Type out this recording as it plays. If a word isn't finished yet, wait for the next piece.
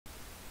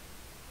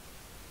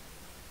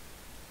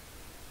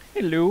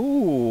Hello,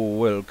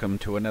 welcome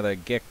to another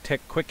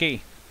gektek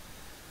quickie.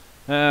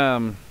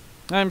 I'm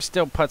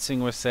still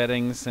putzing with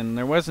settings, and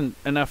there wasn't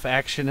enough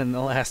action in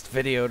the last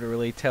video to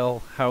really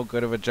tell how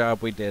good of a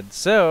job we did.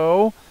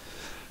 So,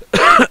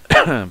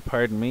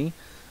 pardon me,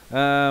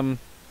 we're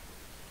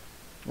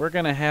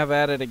gonna have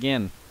at it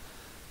again.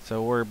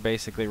 So we're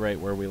basically right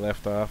where we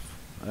left off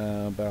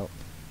about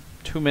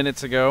 2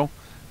 minutes ago,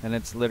 and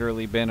it's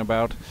literally been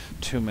about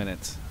 2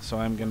 minutes. So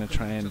I'm gonna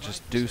try and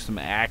just do some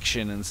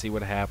action and see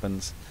what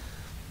happens.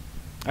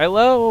 I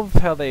love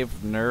how they've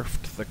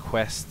nerfed the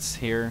quests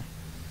here.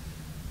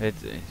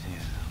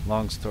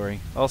 Long story.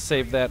 I'll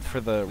save that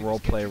for the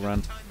roleplay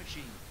run,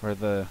 or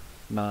the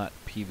not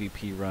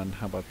PvP run.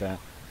 How about that?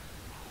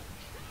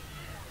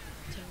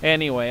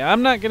 Anyway,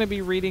 I'm not going to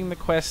be reading the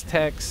quest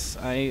texts.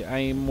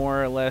 I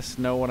more or less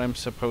know what I'm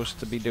supposed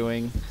to be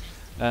doing.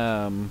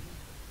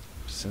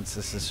 Since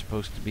this is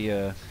supposed to be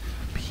a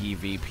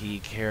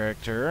PvP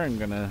character, I'm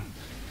going to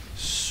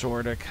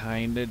sorta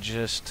kinda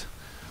just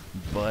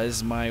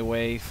buzz my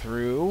way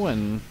through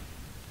and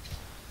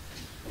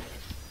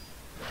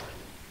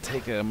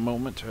take a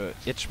moment to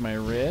itch my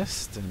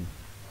wrist, and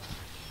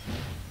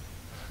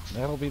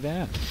that'll be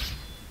that.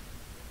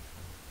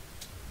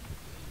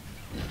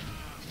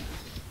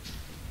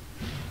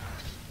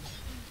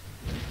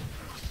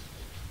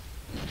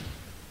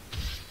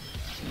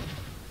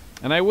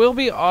 And I will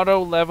be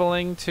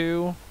auto-leveling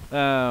too.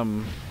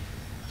 Auto-leveling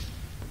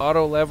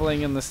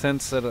in the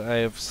sense that I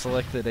have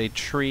selected a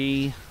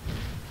tree,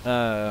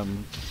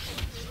 and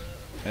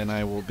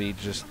I will be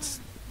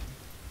just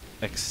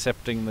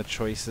accepting the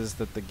choices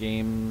that the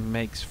game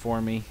makes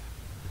for me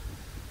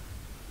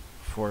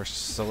for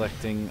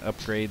selecting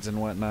upgrades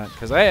and whatnot.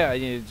 Because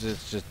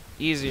it's just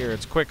easier,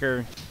 it's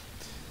quicker,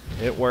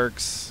 it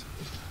works,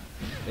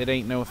 it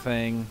ain't no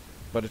thing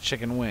but a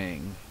chicken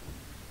wing.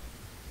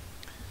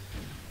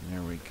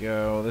 There we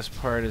go. This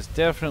part is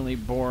definitely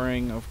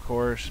boring, of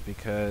course,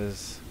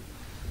 because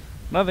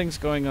nothing's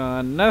going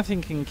on.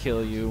 Nothing can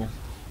kill you.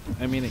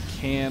 I mean, it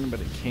can,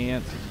 but it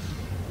can't.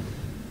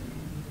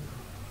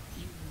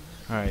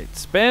 Alright,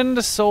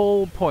 spend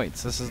soul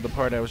points. This is the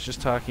part I was just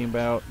talking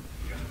about.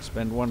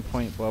 Spend 1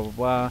 point, blah, blah,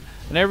 blah.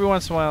 And every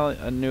once in a while,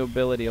 a new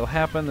ability will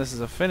happen. This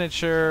is a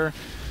finisher.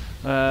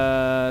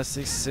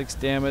 66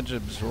 damage,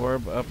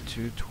 absorb up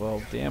to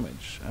 12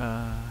 damage.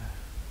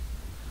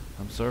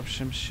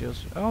 Absorption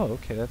shields. Oh,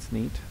 okay, that's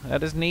neat.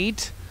 That is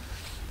neat.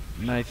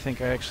 And I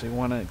think I actually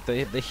want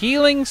to... The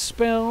healing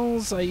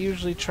spells, I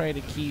usually try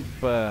to keep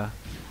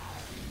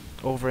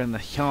over in the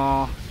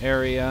Hya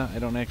area. I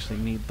don't actually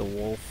need the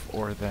wolf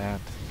or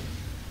that.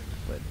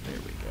 But there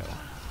we go.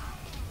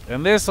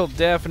 And this will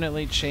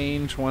definitely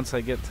change once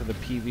I get to the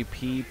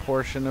PvP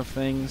portion of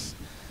things.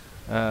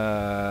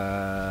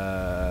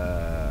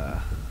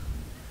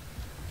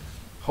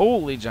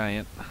 Holy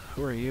giant.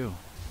 Who are you?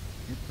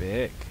 You're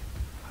big.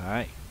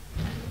 Hi.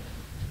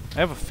 I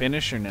have a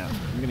finisher now.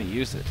 I'm gonna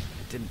use it.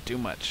 It didn't do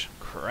much.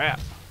 Crap.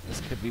 This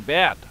could be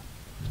bad.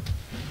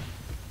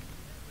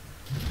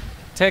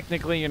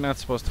 Technically, you're not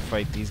supposed to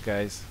fight these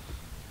guys.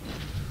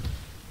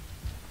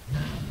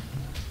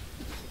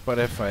 But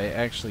if I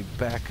actually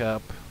back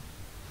up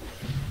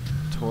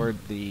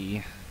toward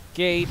the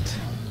gate,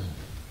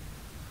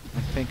 I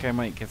think I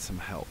might get some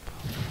help.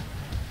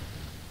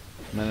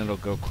 And then it'll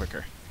go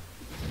quicker.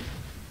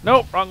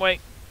 Nope, wrong way.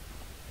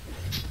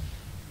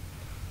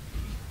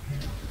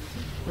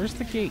 Where's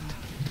the gate?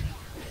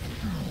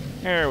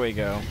 There we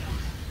go.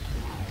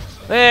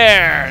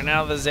 There!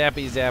 Now the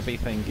zappy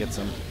thing gets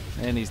him.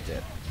 And he's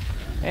dead.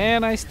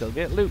 And I still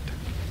get loot.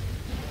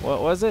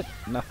 What was it?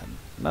 Nothing.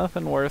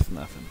 Nothing worth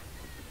nothing.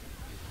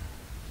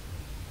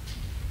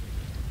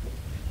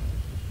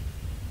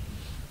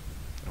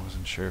 I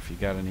wasn't sure if you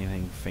got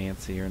anything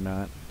fancy or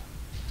not.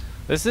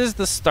 This is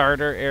the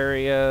starter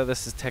area.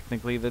 This is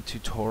technically the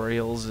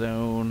tutorial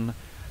zone.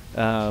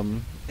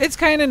 It's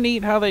kind of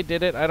neat how they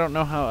did it. I don't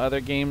know how other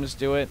games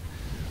do it.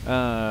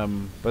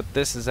 But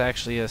this is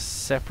actually a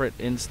separate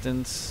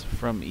instance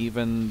from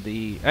even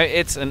the...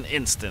 it's an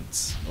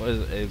instance,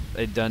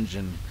 a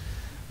dungeon,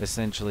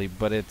 essentially.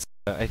 But it's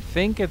I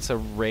think it's a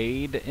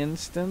raid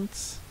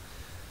instance,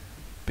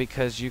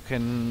 because you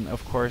can,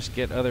 of course,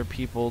 get other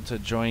people to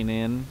join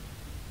in.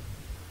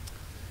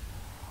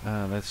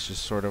 That's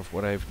just sort of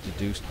what I've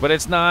deduced. But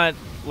it's not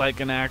like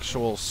an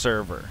actual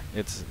server.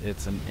 It's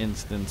an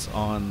instance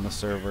on the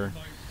server.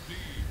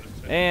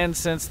 And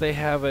since they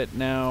have it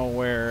now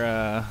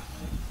where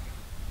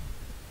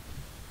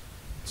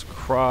it's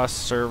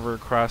cross-server,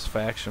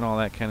 cross-faction, all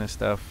that kind of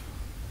stuff,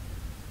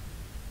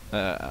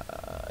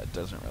 it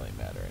doesn't really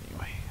matter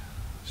anyway.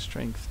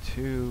 Strength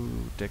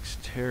 2,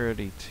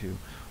 dexterity 2.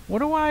 What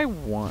do I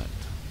want?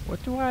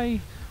 What do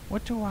I,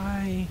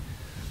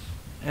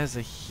 as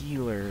a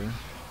healer,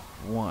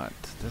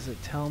 want? Does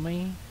it tell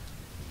me?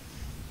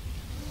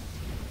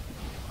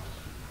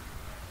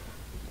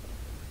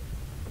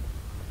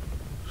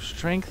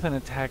 Strength and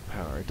attack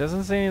power. It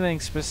doesn't say anything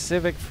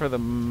specific for the...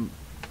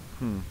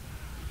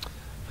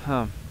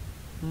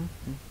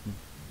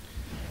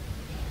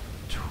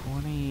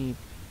 20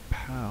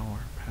 power.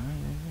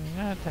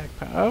 Attack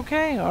power.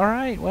 Okay,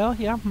 alright. Well,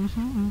 yeah.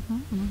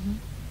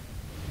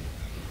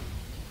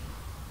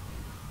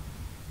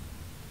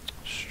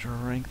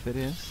 Strength it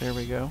is. There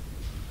we go.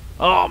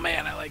 Oh,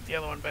 man, I like the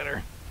other one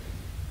better.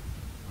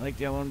 I like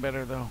the other one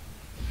better, though.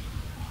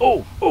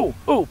 Oh,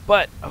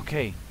 but,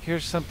 okay.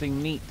 Here's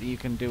something neat that you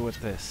can do with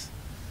this.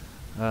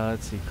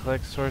 Let's see.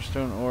 Collect source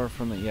stone ore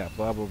from the... Yeah,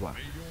 blah, blah, blah.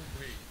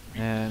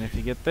 And if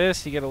you get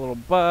this, you get a little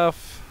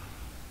buff,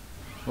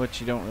 which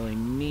you don't really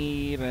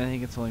need. I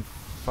think it's only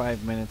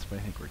 5 minutes, but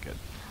I think we're good.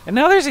 And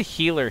now there's a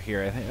healer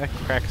here. I think that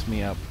cracks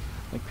me up.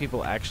 Like,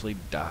 people actually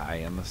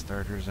die in the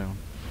starter zone.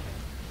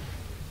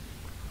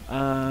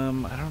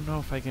 I don't know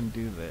if I can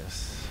do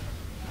this.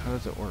 How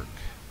does it work?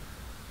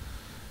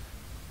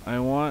 I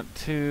want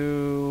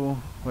to...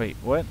 Wait,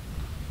 what?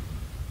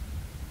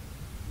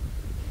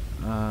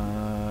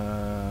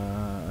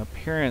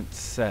 Appearance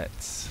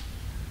sets.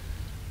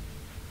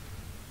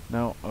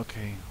 No,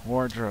 okay.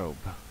 Wardrobe.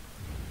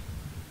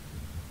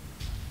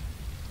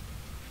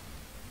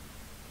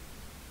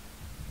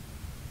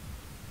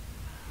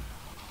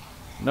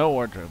 No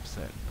wardrobe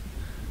set.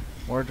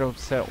 Wardrobe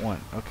set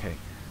 1. Okay.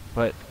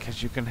 But,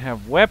 because you can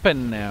have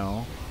weapon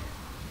now.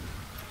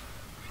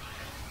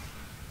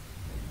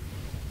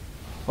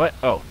 What?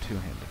 Oh,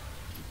 two-handed.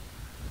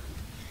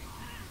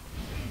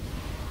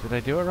 Did I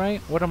do it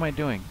right? What am I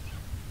doing?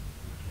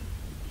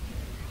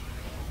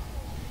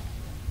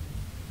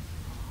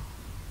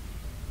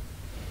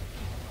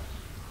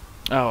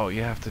 Oh,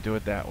 you have to do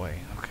it that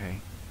way.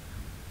 Okay.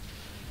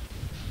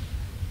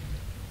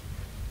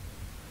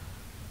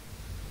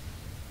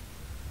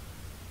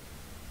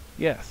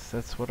 Yes,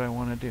 that's what I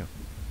want to do.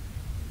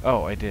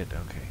 Oh, I did.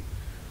 Okay.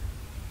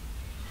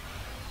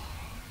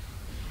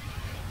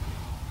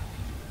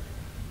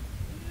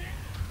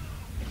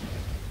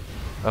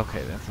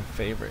 Okay, that's a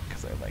favorite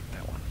because I like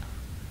that one.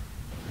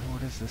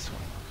 What is this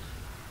one?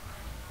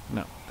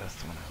 No, that's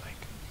the one I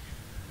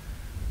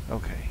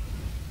like. Okay.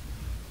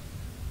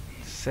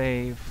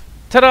 Save.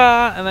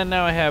 Ta-da! And then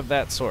now I have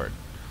that sword.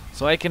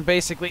 So I can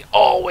basically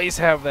always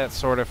have that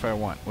sword if I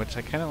want, which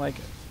I kind of like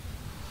it.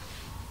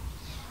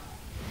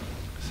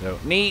 So,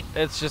 neat.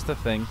 It's just a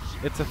thing.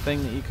 It's a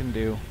thing that you can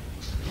do.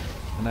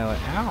 And I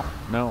like... Ow!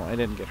 No, I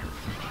didn't get hurt.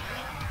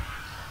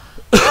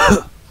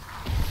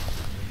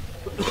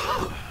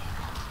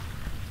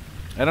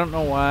 I don't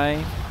know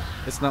why.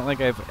 It's not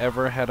like I've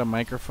ever had a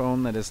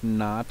microphone that is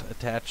not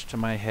attached to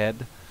my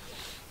head.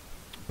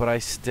 But I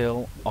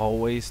still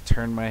always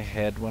turn my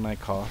head when I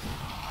cough.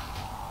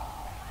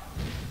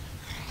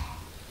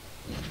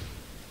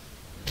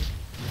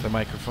 The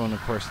microphone,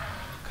 of course,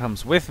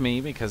 comes with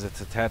me because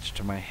it's attached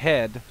to my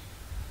head.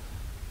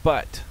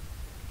 But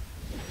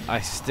I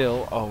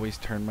still always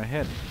turn my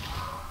head.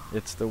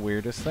 It's the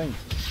weirdest thing.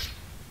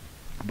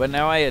 But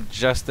now I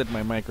adjusted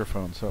my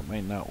microphone, so it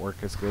might not work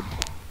as good.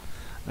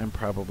 I'm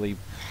probably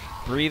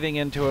breathing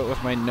into it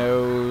with my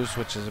nose,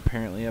 which is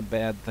apparently a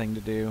bad thing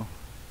to do.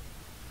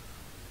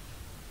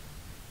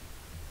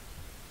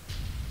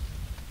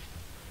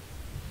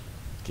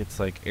 Gets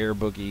like air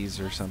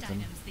boogies or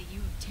something.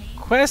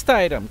 Quest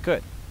item,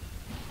 good.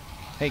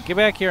 Hey, get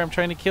back here, I'm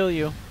trying to kill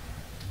you.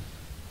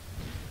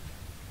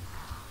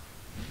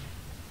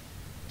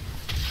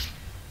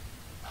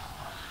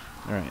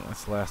 Alright,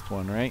 that's the last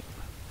one, right?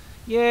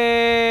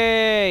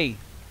 Yay!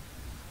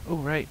 Oh,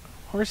 right.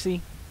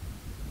 Horsey.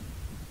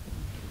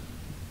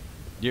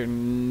 You're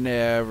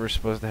never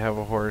supposed to have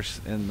a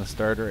horse in the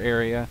starter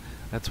area.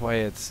 That's why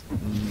it's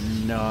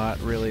not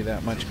really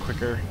that much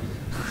quicker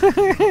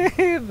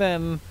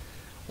than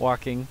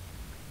walking.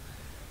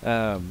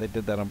 They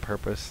did that on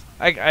purpose.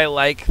 I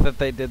like that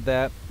they did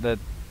that. That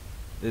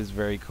is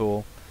very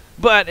cool.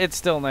 But it's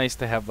still nice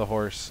to have the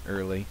horse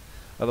early.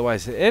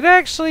 Otherwise, it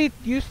actually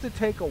used to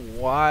take a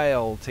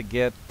while to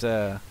get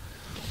a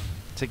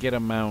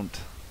mount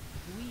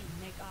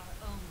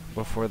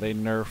before they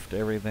nerfed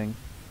everything.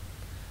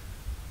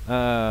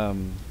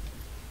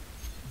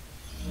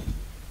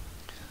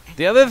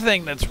 The other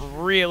thing that's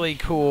really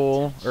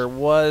cool, or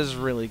was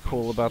really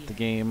cool about the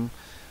game,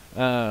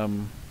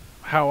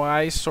 how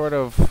I sort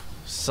of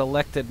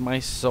selected my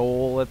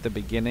soul at the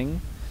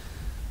beginning.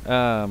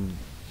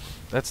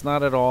 That's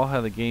not at all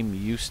how the game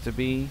used to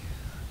be.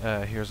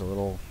 Here's a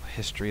little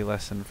history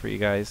lesson for you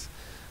guys.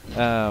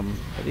 Are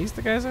these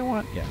the guys I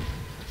want? Yeah.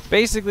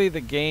 Basically,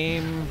 the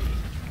game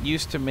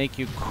used to make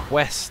you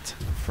quest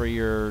for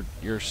your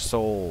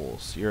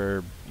souls,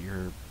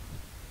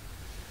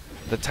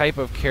 the type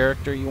of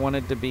character you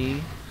wanted to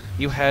be.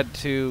 You had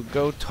to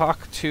go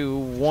talk to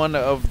one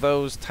of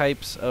those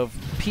types of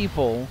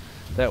people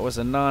that was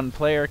a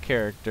non-player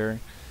character,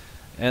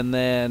 and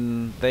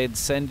then they'd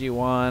send you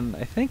on,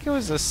 I think it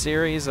was a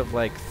series of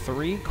like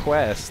 3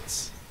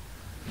 quests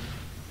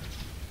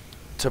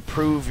to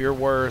prove your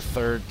worth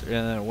or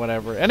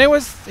whatever. And it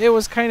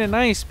was kind of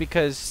nice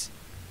because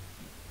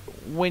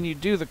when you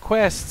do the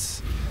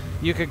quests,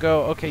 you could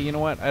go, okay, you know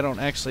what? I don't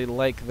actually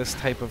like this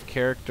type of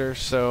character,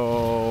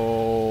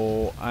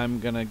 so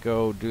I'm gonna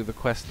go do the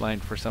quest line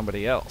for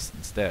somebody else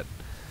instead.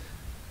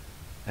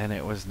 And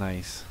it was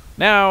nice.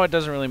 Now it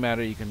doesn't really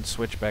matter. You can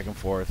switch back and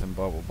forth and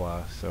blah blah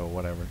blah. So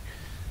whatever.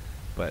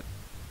 But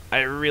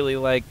I really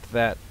liked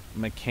that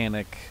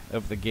mechanic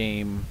of the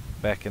game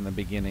back in the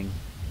beginning.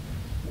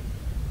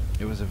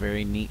 It was a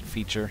very neat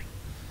feature.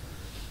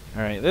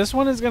 Alright, this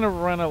one is going to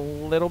run a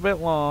little bit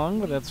long,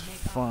 but that's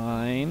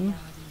fine.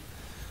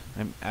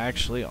 I'm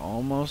actually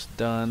almost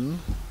done.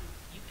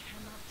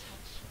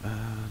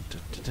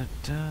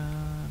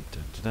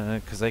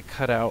 Because I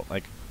cut out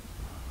like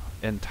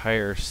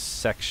entire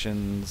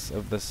sections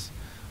of this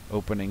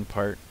opening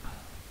part.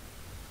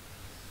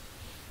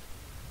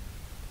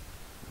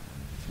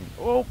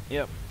 Oh,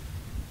 yep.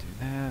 Do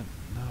that,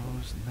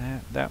 those,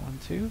 and that one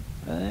too.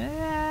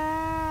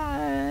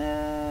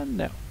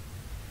 No.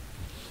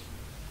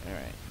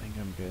 Alright, I think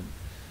I'm good.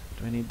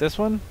 Do I need this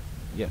one?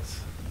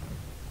 Yes.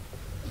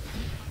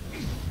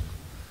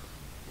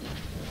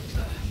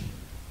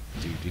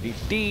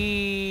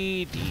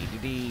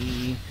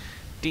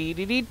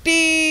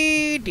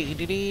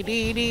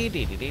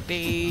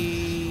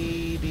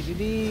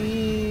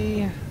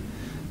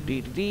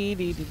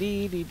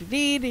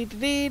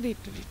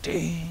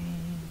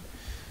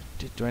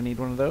 Do I need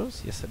one of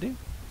those? Yes, I do.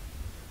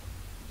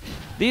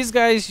 These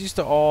guys used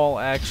to all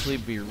actually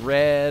be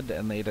red,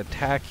 and they'd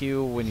attack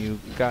you when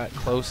you got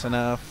close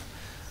enough.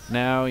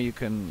 Now you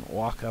can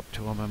walk up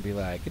to them and be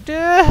like,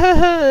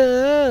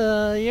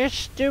 "Duh, you're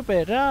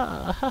stupid.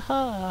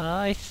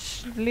 I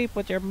sleep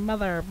with your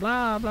mother.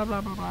 Blah, blah, blah,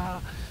 blah,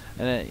 blah."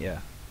 And yeah,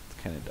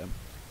 it's kind of dumb.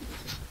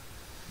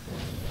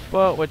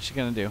 But what you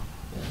gonna do?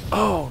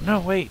 Oh, no,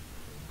 wait.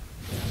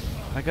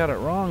 I got it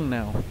wrong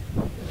now.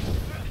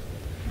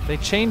 They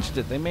changed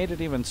it. They made it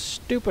even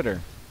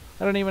stupider.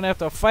 I don't even have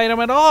to fight them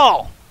at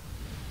all.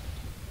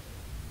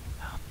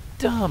 How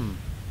dumb.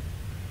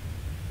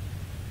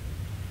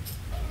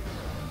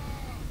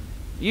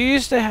 You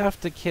used to have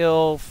to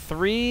kill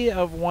 3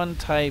 of one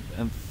type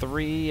and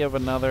 3 of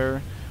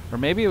another. Or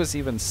maybe it was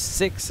even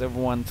 6 of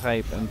one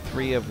type and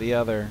 3 of the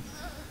other.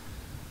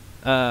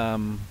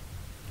 And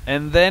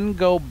then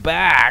go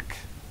back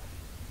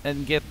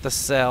and get the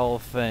cell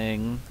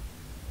thing.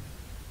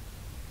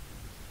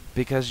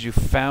 Because you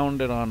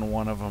found it on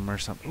one of them or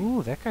something.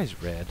 Ooh, that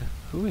guy's red.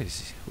 Who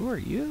are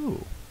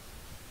you?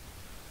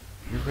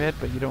 You're red,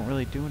 but you don't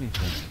really do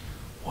anything.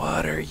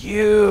 What are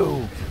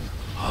you?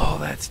 Oh,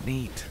 that's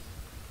neat.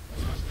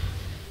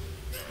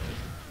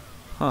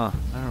 Huh.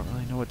 I don't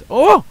really know what to...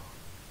 Oh!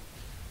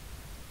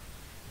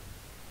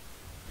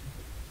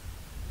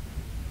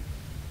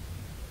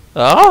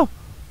 Oh!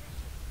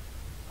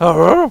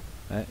 Oh!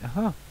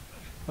 Huh.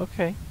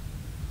 Okay.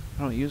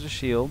 I don't use a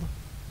shield.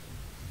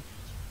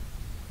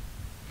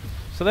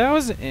 So that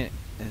was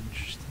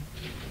interesting.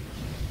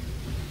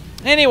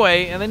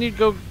 Anyway, and then you'd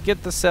go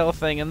get the cell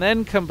thing and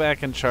then come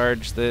back and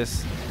charge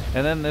this.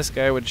 And then this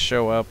guy would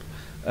show up.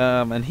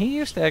 And he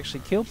used to actually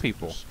kill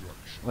people.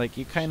 Like,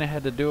 you kind of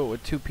had to do it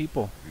with 2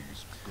 people.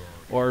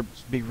 Or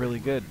be really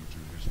good.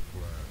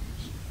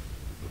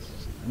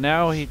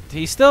 Now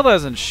he still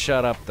doesn't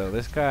shut up, though.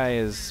 This guy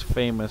is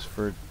famous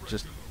for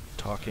just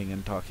talking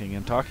and talking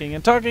and talking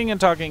and talking and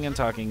talking and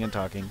talking and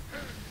talking.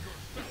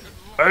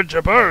 Alright,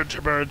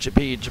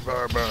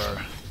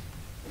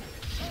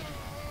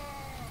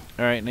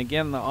 and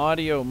again, the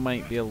audio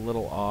might be a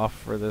little off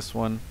for this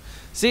one.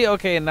 See,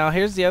 okay, now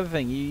here's the other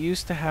thing. You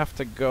used to have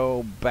to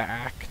go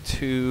back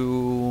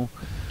to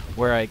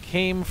where I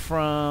came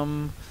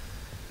from.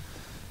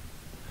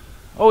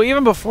 Oh,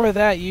 even before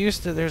that,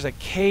 there's a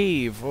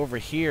cave over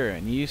here,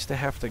 and you used to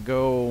have to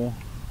go,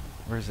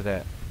 where's it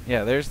at?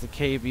 Yeah, there's the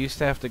cave. You used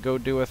to have to go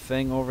do a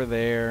thing over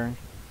there.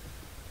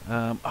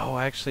 Oh,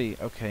 actually,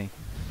 okay.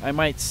 I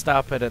might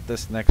stop it at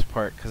this next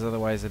part, because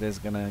otherwise it is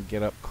going to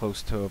get up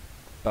close to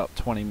about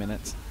 20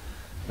 minutes.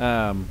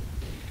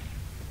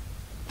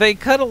 They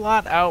cut a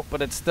lot out,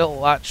 but it's still a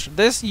lot.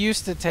 This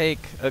used to take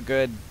a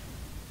good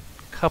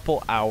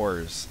couple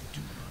hours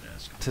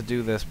to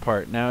do this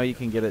part. Now you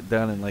can get it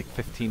done in like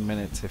 15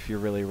 minutes if you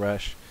really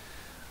rush.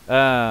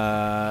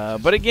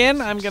 But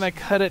again, I'm going to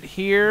cut it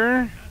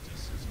here.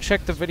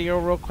 Check the video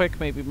real quick,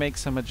 maybe make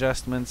some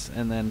adjustments,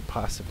 and then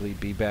possibly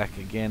be back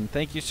again.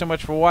 Thank you so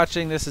much for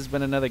watching. This has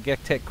been another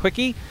gektek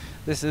Quickie.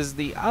 This is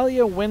the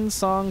Alia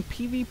Windsong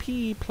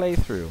PvP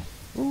playthrough.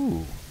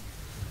 Ooh,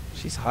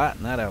 she's hot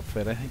in that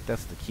outfit. I think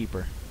that's the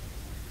keeper.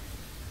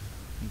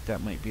 I think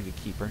that might be the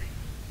keeper.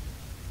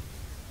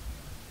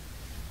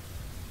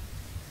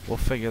 We'll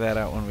figure that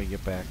out when we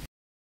get back.